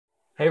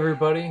Hey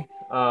everybody,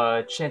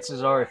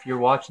 chances are if you're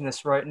watching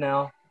this right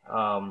now,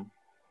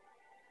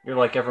 you're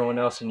like everyone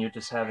else and you're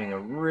just having a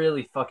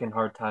really fucking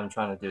hard time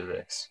trying to do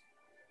this.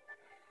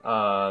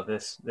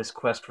 This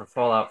quest for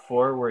Fallout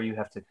 4 where you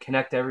have to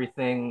connect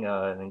everything,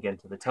 and then get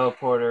into the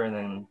teleporter and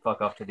then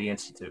fuck off to the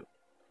Institute.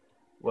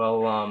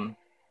 Well,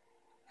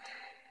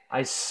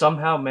 I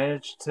somehow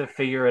managed to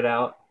figure it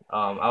out.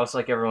 I was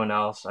like everyone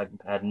else, I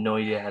had no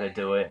idea how to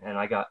do it, and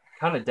I got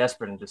kind of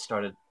desperate and just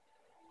started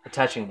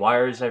attaching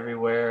wires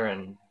everywhere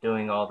and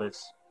doing all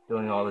this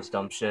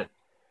dumb shit.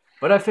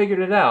 But I figured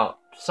it out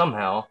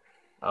somehow,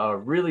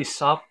 really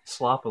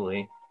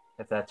sloppily,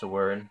 if that's a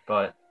word,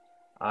 but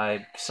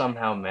I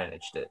somehow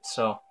managed it.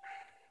 So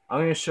I'm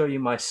going to show you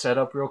my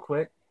setup real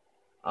quick.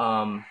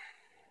 Um,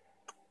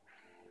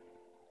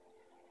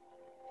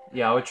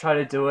 yeah, I would try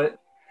to do it.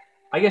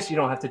 I guess you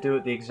don't have to do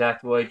it the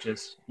exact way,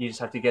 you just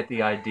have to get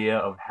the idea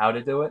of how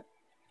to do it.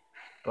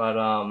 But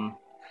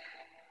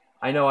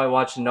I know I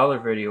watched another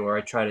video where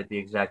I tried it the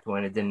exact way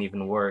and it didn't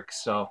even work.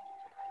 So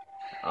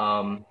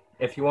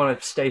if you want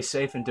to stay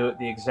safe and do it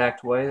the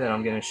exact way, then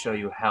I'm going to show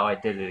you how I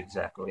did it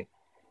exactly.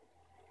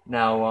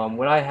 Now,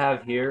 what I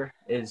have here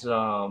is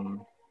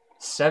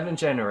 7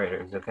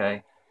 generators,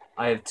 okay?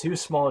 I have 2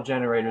 small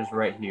generators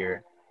right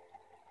here,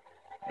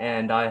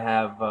 and I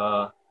have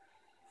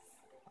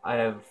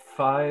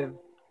 5,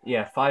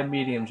 yeah, 5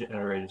 medium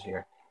generators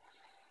here.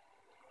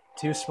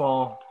 2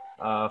 small,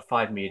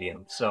 5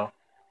 medium. So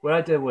what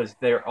I did was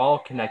they're all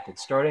connected,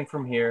 starting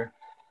from here,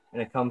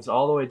 and it comes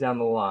all the way down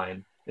the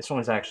line. This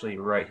one's actually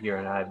right here,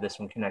 and I have this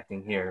one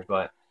connecting here,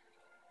 but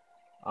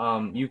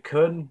you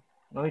could,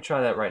 let me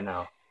try that right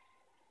now.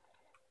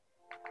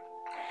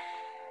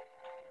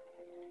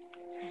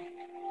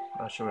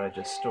 Not sure what I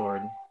just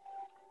stored.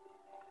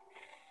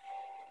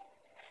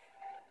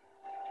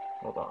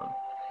 Hold on.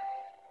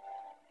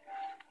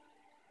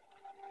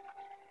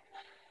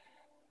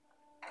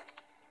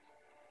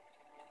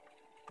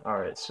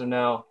 Alright, so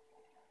now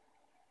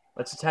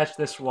let's attach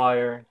this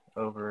wire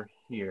over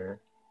here.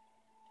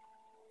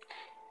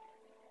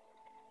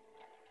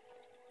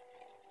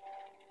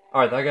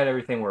 Alright, I got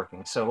everything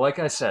working. So like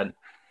I said,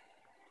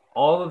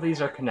 all of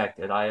these are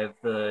connected. I have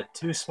the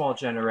 2 small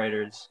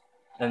generators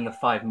and the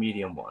 5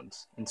 medium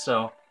ones. And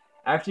so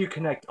after you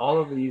connect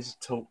all of these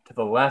to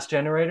the last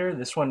generator,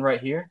 this one right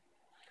here,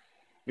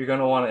 you're going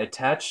to want to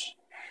attach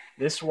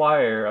this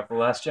wire of the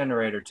last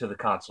generator to the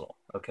console,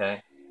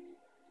 okay?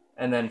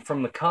 And then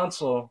from the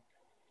console,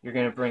 you're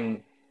going to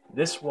bring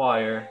this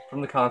wire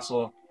from the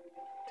console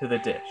to the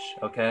dish,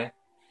 okay?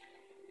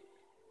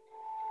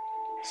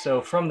 So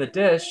from the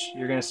dish,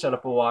 you're going to set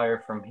up a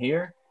wire from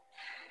here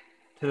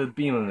to the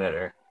beam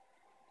emitter.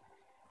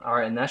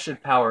 Alright, and that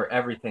should power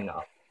everything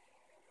up.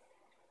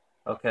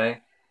 Okay?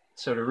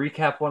 So to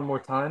recap one more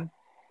time,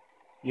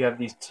 you have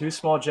these 2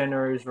 small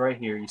generators right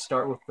here. You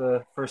start with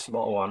the first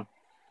small one,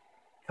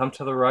 come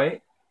to the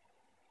right,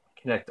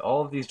 connect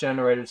all of these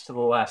generators to the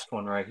last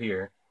one right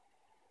here.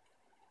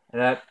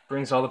 And that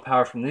brings all the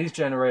power from these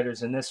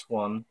generators in this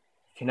one,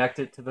 connect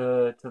it to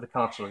the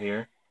console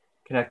here,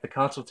 connect the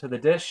console to the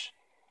dish,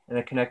 and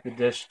then connect the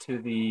dish to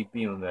the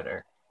beam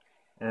emitter.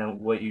 And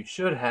what you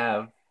should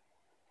have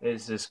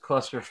is this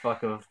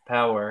clusterfuck of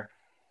power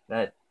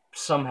that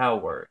somehow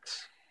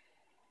works.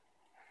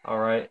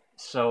 Alright,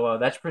 so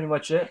that's pretty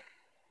much it.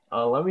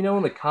 Let me know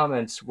in the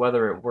comments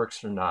whether it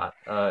works or not.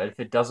 If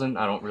it doesn't,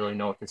 I don't really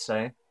know what to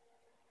say.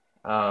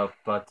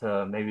 But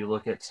maybe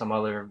look at some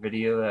other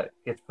video that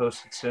gets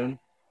posted soon.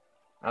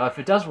 If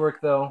it does work,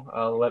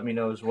 though, let me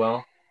know as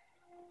well.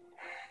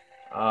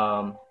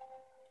 Yeah,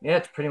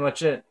 it's pretty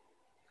much it.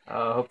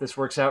 I hope this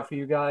works out for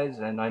you guys,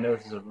 and I know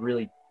this is a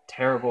really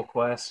terrible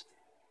quest,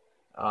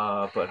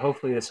 but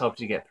hopefully this helps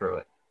you get through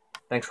it.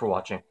 Thanks for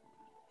watching.